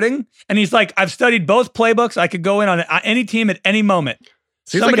reporting. And he's like, I've studied both playbooks. I could go in on any team at any moment.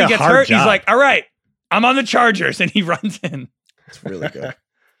 Seems Somebody like a gets hard hurt. job. He's like, all right, I'm on the Chargers. And he runs in. It's really good.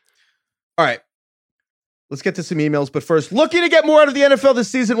 All right. Let's get to some emails. But first, looking to get more out of the NFL this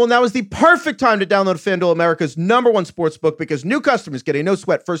season? Well, now is the perfect time to download FanDuel, America's #1 sports book, because new customers get a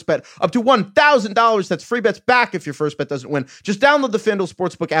no-sweat first bet up to $1,000. That's free bets back if your first bet doesn't win. Just download the FanDuel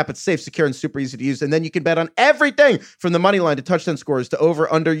Sportsbook app. It's safe, secure, and super easy to use. And then you can bet on everything from the money line to touchdown scores to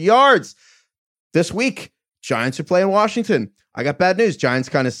over-under yards. This week, Giants are playing Washington. I got bad news. Giants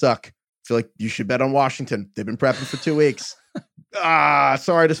kind of suck. I feel like you should bet on Washington. They've been prepping for 2 weeks.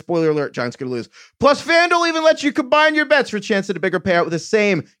 Sorry to spoiler alert. Giants going to lose. Plus, FanDuel even lets you combine your bets for a chance at a bigger payout with the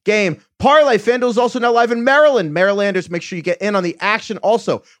same game parlay. FanDuel is also now live in Maryland. Marylanders, make sure you get in on the action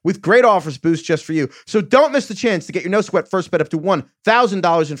also with great offers boost just for you. So don't miss the chance to get your no-sweat first bet up to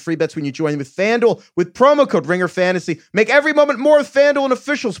 $1,000 in free bets when you join with FanDuel with promo code RINGERFANTASY. Make every moment more with FanDuel, an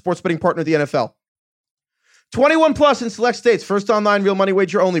official sports betting partner of the NFL. 21 plus in select states. First online real money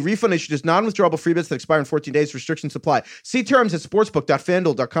wager only. Refund issued as non-withdrawable free bets that expire in 14 days. Restrictions apply. See terms at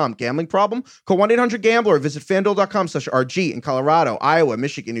sportsbook.fanduel.com. Gambling problem? Call 1-800-GAMBLER or visit fanduel.com/RG in Colorado, Iowa,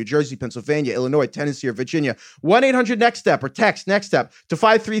 Michigan, New Jersey, Pennsylvania, Illinois, Tennessee, or Virginia. 1-800-NEXT-STEP or text NEXT-STEP to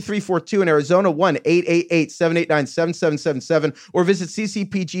 53342 in Arizona. 1-888-789-7777 or visit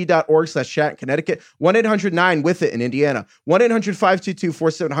ccpg.org/chat in Connecticut. 1-800-9-WITH-IT in Indiana.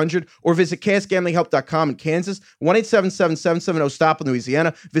 1-800-522-4700 or visit chaosgamblinghelp.com in Kansas Kansas, 1-877-770-STOP in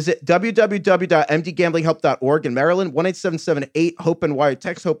Louisiana. Visit www.mdgamblinghelp.org in Maryland, 1-877-8-HOPE-NY.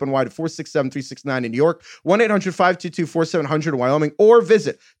 Text HOPE-NY to 467-369 in New York, 1-800-522-4700 in Wyoming, or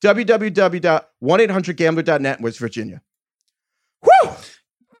visit www.1800gambler.net in West Virginia. Woo!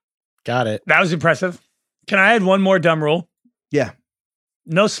 Got it. That was impressive. Can I add one more dumb rule? Yeah.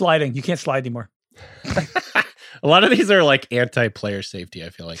 No sliding. You can't slide anymore. A lot of these are like anti-player safety, I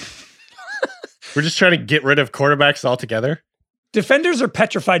feel like. We're just trying to get rid of quarterbacks altogether. Defenders are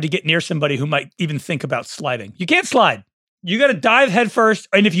petrified to get near somebody who might even think about sliding. You can't slide. You got to dive head first.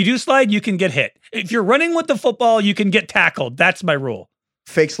 And if you do slide, you can get hit. If you're running with the football, you can get tackled. That's my rule.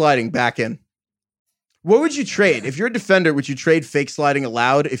 Fake sliding back in. What would you trade? If you're a defender, would you trade fake sliding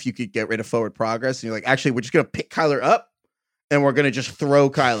allowed if you could get rid of forward progress? And you're like, actually, we're just going to pick Kyler up and we're going to just throw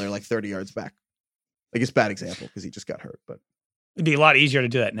Kyler like 30 yards back. Like, it's a bad example because he just got hurt, but It'd be a lot easier to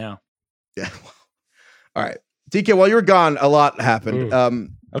do that now. yeah. All right. DK, while you were gone, a lot happened.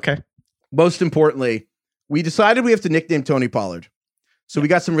 Okay. Most importantly, we decided we have to nickname Tony Pollard. So we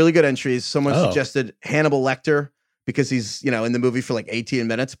got some really good entries. Someone suggested Hannibal Lecter because he's, in the movie for like 18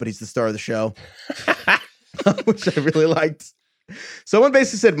 minutes, but he's the star of the show, which I really liked. Someone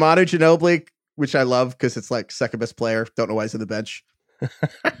basically said Manu Ginobili, which I love because it's like second best player. Don't know why he's on the bench.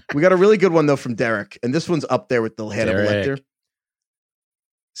 We got a really good one, though, from Derek. And this one's up there with the Hannibal Lecter.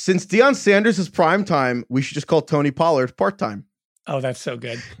 Since Deion Sanders is prime time, we should just call Tony Pollard part-time. Oh, that's so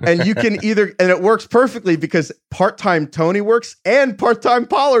good. And you can and it works perfectly because part-time Tony works and part-time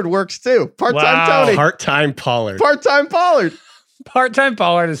Pollard works too. Part-time Tony. Part-time Pollard. Part-time Pollard. Part-time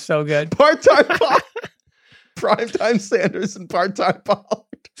Pollard is so good. Part-time Pollard. Prime-time Sanders and part-time Pollard.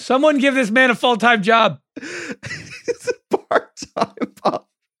 Someone give this man a full-time job. He's a part-time Pollard.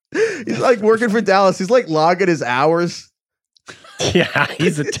 He's like working for Dallas. He's like logging his hours. Yeah,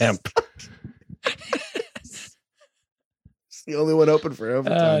 he's a temp. It's the only one open for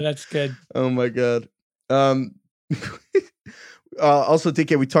overtime. Oh, that's good. Oh my God. Also,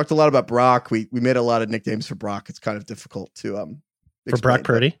 DK, we talked a lot about Brock. We made a lot of nicknames for Brock. It's kind of difficult to for Brock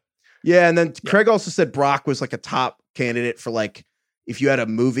Purdy. Yeah, and then Craig also said Brock was like a top candidate for like if you had a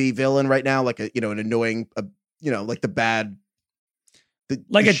movie villain right now, like an annoying, like the bad.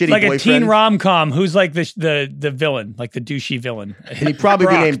 Like a teen rom-com who's like the villain, like the douchey villain. And he'd probably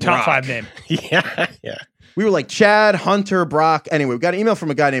be named top Brock. 5 name. Yeah. We were like Chad, Hunter, Brock. Anyway, we got an email from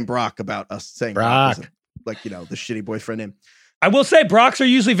a guy named Brock about us saying Brock. Like, the shitty boyfriend name. I will say Brocks are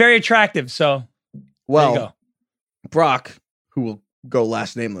usually very attractive, so there you go. Brock, who will go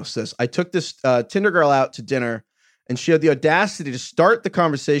last nameless, says, I took this Tinder girl out to dinner and she had the audacity to start the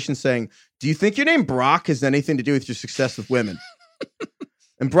conversation saying, do you think your name Brock has anything to do with your success with women?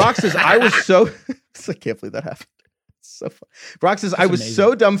 And Brock says, I was so... I can't believe that happened. It's so fun. Brock says, I was amazing.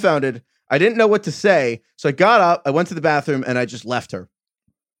 So dumbfounded. I didn't know what to say. So I got up, I went to the bathroom, and I just left her.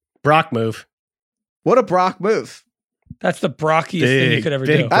 Brock move. What a Brock move. That's the Brockiest thing you could ever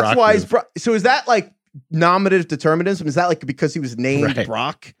do. That's why he's Brock. So is that like nominative determinism? Is that like because he was named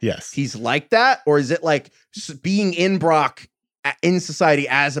Brock? Yes. He's like that? Or is it like being in Brock, in society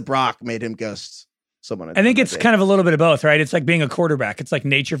as a Brock made him ghost? I think it's kind of a little bit of both, right? It's like being a quarterback. It's like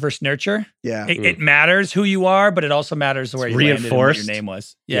nature versus nurture. Yeah. It matters who you are, but it also matters where you landed and what your name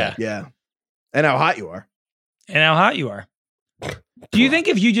was. Yeah. Yeah. And how hot you are. Do you think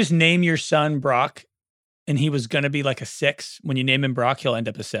if you just name your son Brock and he was going to be like a 6, when you name him Brock, he'll end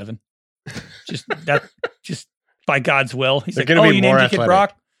up a 7? Just by God's will. He's like, oh, you named your kid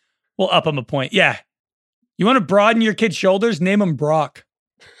Brock? We'll up him a point. Yeah. You want to broaden your kid's shoulders? Name him Brock.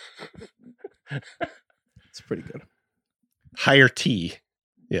 It's pretty good. Higher T.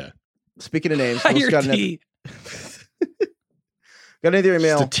 Yeah. Speaking of names, Higher T. Got another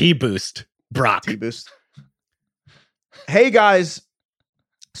email. Just a T boost. Brock. T boost. Hey guys.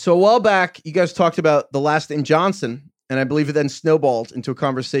 So a while back, you guys talked about the last name Johnson, and I believe it then snowballed into a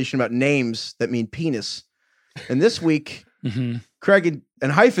conversation about names that mean penis. And this week, Craig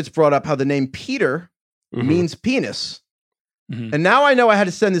and Heifetz brought up how the name Peter means penis. And now I know I had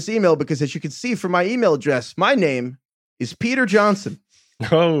to send this email because, as you can see from my email address, my name is Peter Johnson.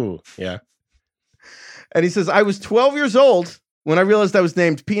 Oh, yeah. And he says, I was 12 years old when I realized I was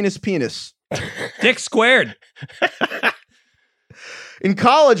named Penis. Dick squared. In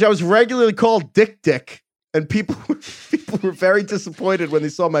college, I was regularly called Dick. And people were very disappointed when they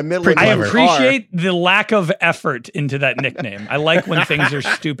saw my middle name. I appreciate the lack of effort into that nickname. I like when things are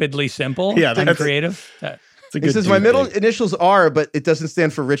stupidly simple and creative. He says, my middle initials are, but it doesn't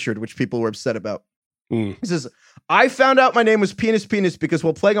stand for Richard, which people were upset about. He says, I found out my name was Penis because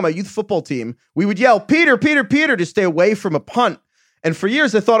while playing on my youth football team, we would yell, Peter, Peter, Peter, to stay away from a punt. And for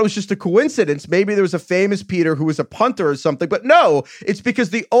years, I thought it was just a coincidence. Maybe there was a famous Peter who was a punter or something. But no, it's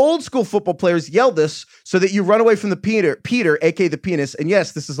because the old school football players yelled this so that you run away from the Peter, aka the penis. And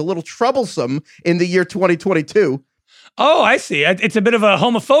yes, this is a little troublesome in the year 2022. Oh, I see. It's a bit of a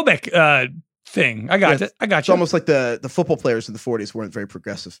homophobic thing. I got it. I got you. It's almost like the football players in the 40s weren't very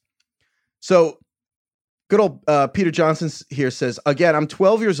progressive. So good old Peter Johnson here says, again, I'm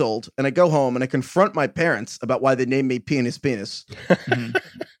 12 years old and I go home and I confront my parents about why they named me Penis. And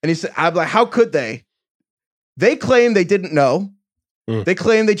he said, I'm like, how could they? They claim they didn't know. They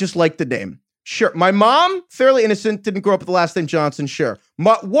claim they just liked the name. Sure. My mom, fairly innocent, didn't grow up with the last name Johnson. Sure.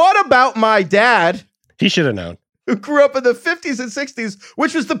 What about my dad? He should have known. Who grew up in the 50s and 60s,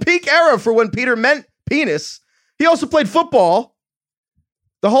 which was the peak era for when Peter meant penis. He also played football.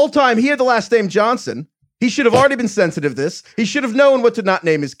 The whole time he had the last name Johnson. He should have already been sensitive to this. He should have known what to not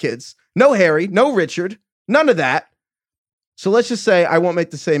name his kids. No Harry, no Richard, none of that. So let's just say I won't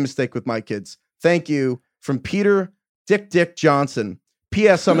make the same mistake with my kids. Thank you from Peter Dick Johnson.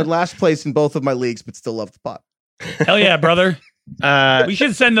 P.S. I'm in last place in both of my leagues, but still love the pot. Hell yeah, brother. We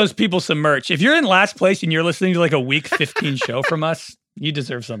should send those people some merch. If you're in last place and you're listening to like a week 15 show from us, you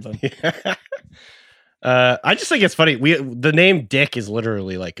deserve something. I just think it's funny. The name Dick is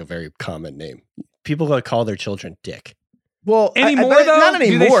literally like a very common name. People call their children Dick. Well, anymore though? Not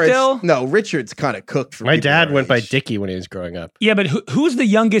anymore. Still? No, Richard's kind of cooked for my people dad our went by age. Dickie when he was growing up. Yeah, but who's the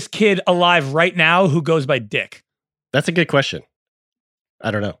youngest kid alive right now who goes by Dick? That's a good question. I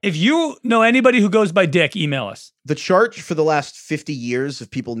don't know. If you know anybody who goes by Dick, email us. The chart for the last 50 years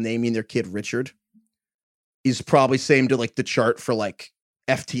of people naming their kid Richard is probably same to like the chart for like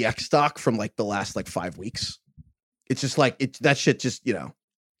FTX stock from like the last like 5 weeks. It's just like that shit just, you know,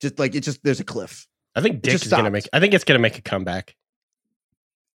 just like it just there's a cliff. I think Dick is going to I think it's going to make a comeback.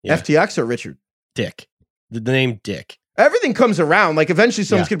 Yeah. FTX or Richard? Dick. The name Dick. Everything comes around. Like eventually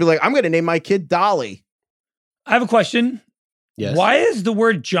someone's going to be like, I'm going to name my kid Dolly. I have a question. Yes. Why is the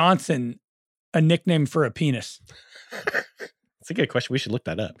word Johnson a nickname for a penis? That's a good question. We should look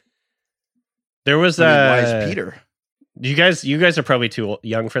that up. There was why is Peter? You guys are probably too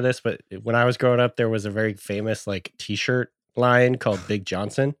young for this, but when I was growing up, there was a very famous like t-shirt line called Big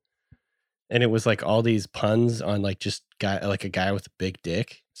Johnson. And it was like all these puns on like just a guy with a big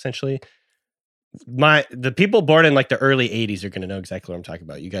dick, essentially. The people born in like the early 80s are going to know exactly what I'm talking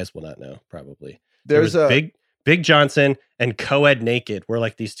about. You guys will not know, probably. There's a Big Johnson and Co-Ed Naked were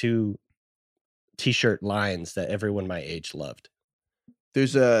like these two t-shirt lines that everyone my age loved.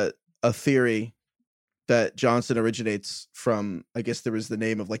 There's a theory that Johnson originates from, I guess there was the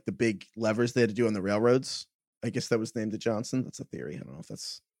name of like the big levers they had to do on the railroads. I guess that was named to Johnson. That's a theory. I don't know if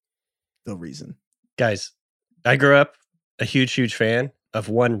that's the reason. Guys, I grew up a huge fan of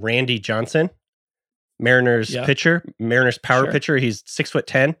one Randy Johnson, Mariners pitcher, Mariners power pitcher. He's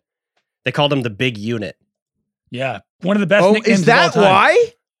 6'10". They called him the Big Unit. Yeah, one of the best nicknames is that of all time.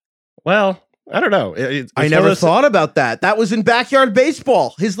 why? Well, I don't know. I never thought about that. That was in Backyard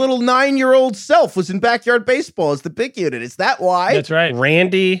Baseball. His little 9-year-old self was in Backyard Baseball as the Big Unit. Is that why? That's right.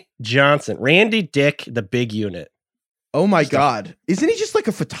 Randy Johnson. Randy Dick, the Big Unit. Oh my God. Isn't he just like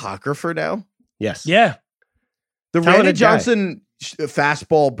a photographer now? Yes. Yeah. The Randy Johnson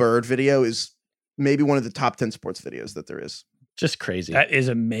fastball bird video is maybe one of the top 10 sports videos that there is. Just crazy. That is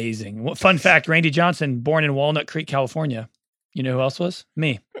amazing. Fun fact, Randy Johnson, born in Walnut Creek, California. You know who else was?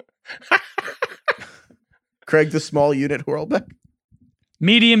 Me. Craig, the small unit Horlbeck?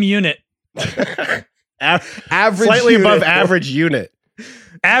 Medium unit. Average Slightly unit. above average unit.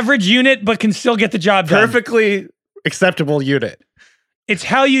 Average unit, but can still get the job done. Perfectly acceptable unit. It's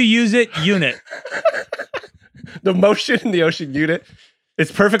how you use it, unit. The motion in the ocean unit.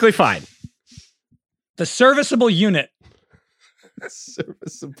 It's perfectly fine. The serviceable unit.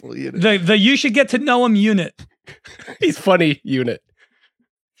 Serviceable unit. The you should get to know him unit. He's funny unit.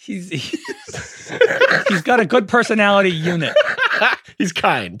 He's got a good personality unit. He's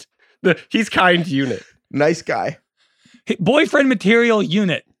kind. He's kind unit. Nice guy. Boyfriend material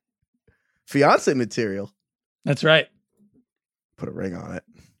unit. Fiance material. That's right. Put a ring on it.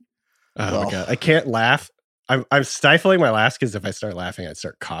 Oh my God. I can't laugh. I'm stifling my laugh because if I start laughing, I'd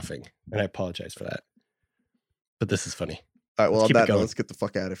start coughing. And I apologize for that. But this is funny. All right, well, on that note, let's get the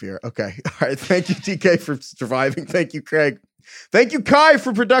fuck out of here. Okay. All right. Thank you, TK, for surviving. Thank you, Craig. Thank you, Kai,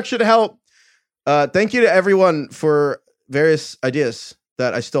 for production help. Thank you to everyone for various ideas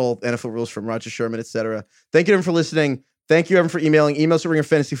that I stole NFL rules from Roger Sherman, etc. Thank you, everyone, for listening. Thank you, everyone, for emailing. Emails to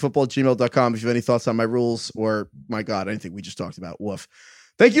ringerfantasyfootball@gmail.com if you have any thoughts on my rules or, my God, anything we just talked about. Woof.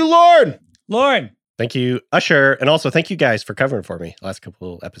 Thank you, Lauren. Thank you, Usher. And also, thank you guys for covering for me last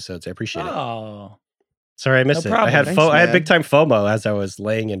couple episodes. I appreciate it. Oh. Sorry, I missed No it. problem. I had Thanks, I had man. big time FOMO as I was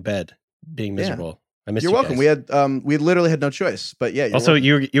laying in bed being miserable. I missed You're you welcome. guys. We literally had no choice. But yeah. Also,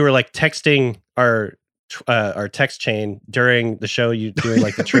 welcome. you were like texting our text chain during the show. You doing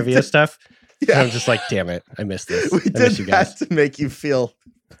like the trivia stuff. Yeah. And I'm just like, damn it, I missed this. We I miss did you guys. that to make you feel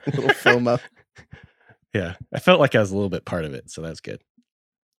a little FOMO. Yeah, I felt like I was a little bit part of it, so that's good.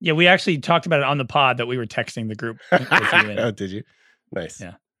 Yeah, we actually talked about it on the pod that we were texting the group. with you in it. Oh, did you? Nice.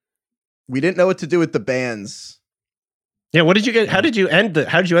 Yeah. We didn't know what to do with the bands. Yeah. What did you get? How did you end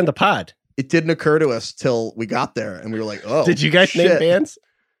the pod? It didn't occur to us till we got there, and we were like, "Oh, Did you guys name shit. bands?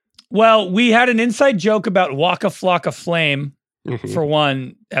 Well, we had an inside joke about Waka Flocka Flame Mhm. for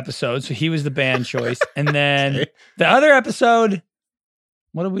one episode, so he was the band choice. And then Okay. the other episode,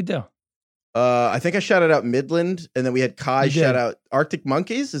 what did we do? I think I shouted out Midland, and then we had Kai You did. shout out Arctic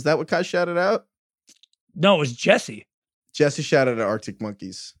Monkeys. Is that what Kai shouted out? No, it was Jesse. Jesse shouted out Arctic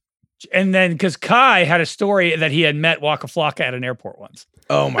Monkeys. And then because Kai had a story that he had met Waka Flocka at an airport once,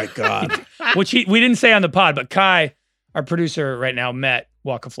 Oh my god! which we didn't say on the pod, but Kai, our producer right now, met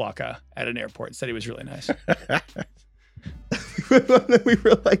Waka Flocka at an airport. Said he was really nice. We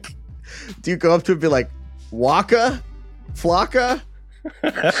were like, "Do you go up to him and be like, Waka, Flocka,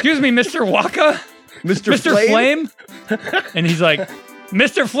 Excuse me, Mr. Waka? Mr. Mr. Flame? And he's like,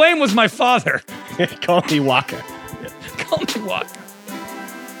 Mr. Flame was my father. Call me Waka. Call me Waka.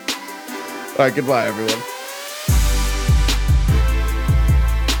 All right, goodbye, everyone.